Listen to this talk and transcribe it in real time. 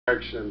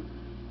direction.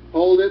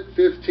 Hold it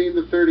 15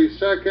 to 30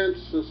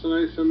 seconds. It's an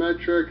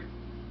isometric.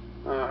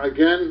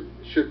 Again,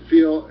 should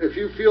feel, if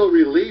you feel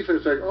relief,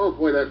 it's like, oh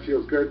boy, that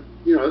feels good.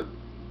 You know,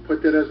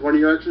 put that as one of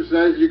your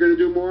exercises you're going to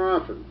do more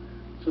often.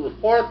 So the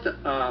fourth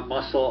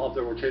muscle of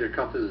the rotator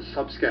cuff is the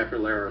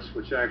subscapularis,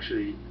 which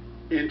actually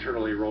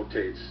internally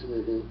rotates.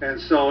 And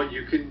so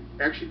you can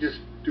actually just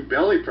do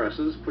belly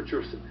presses, put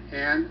your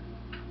hand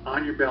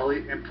on your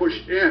belly and push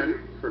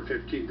in for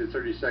 15 to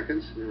 30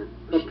 seconds.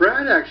 But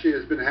Brad actually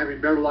has been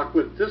having better luck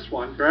with this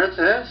one. Brad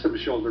has some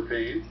shoulder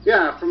pain.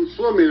 Yeah, from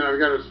swimming, I've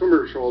got a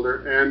swimmer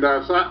shoulder, and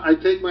so I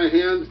take my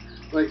hand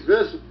like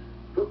this,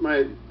 put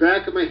my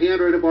back of my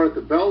hand right about at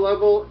the bell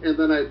level, and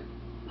then I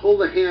pull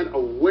the hand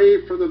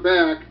away from the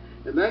back,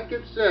 and that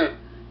gets that.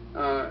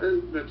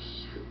 And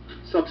that's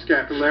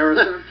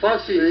subscapularis.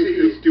 Plus,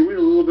 he's doing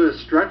a little bit of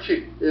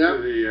stretching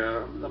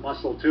to the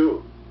muscle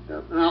too.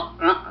 Now,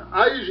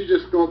 I usually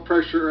just go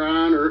pressure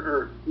on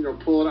or you know,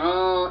 pull it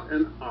out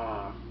and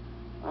off,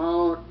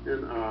 out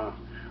and off.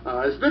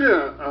 It's been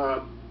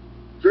a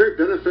very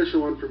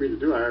beneficial one for me to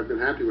do. I've been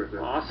happy with it.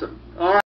 Awesome. All right.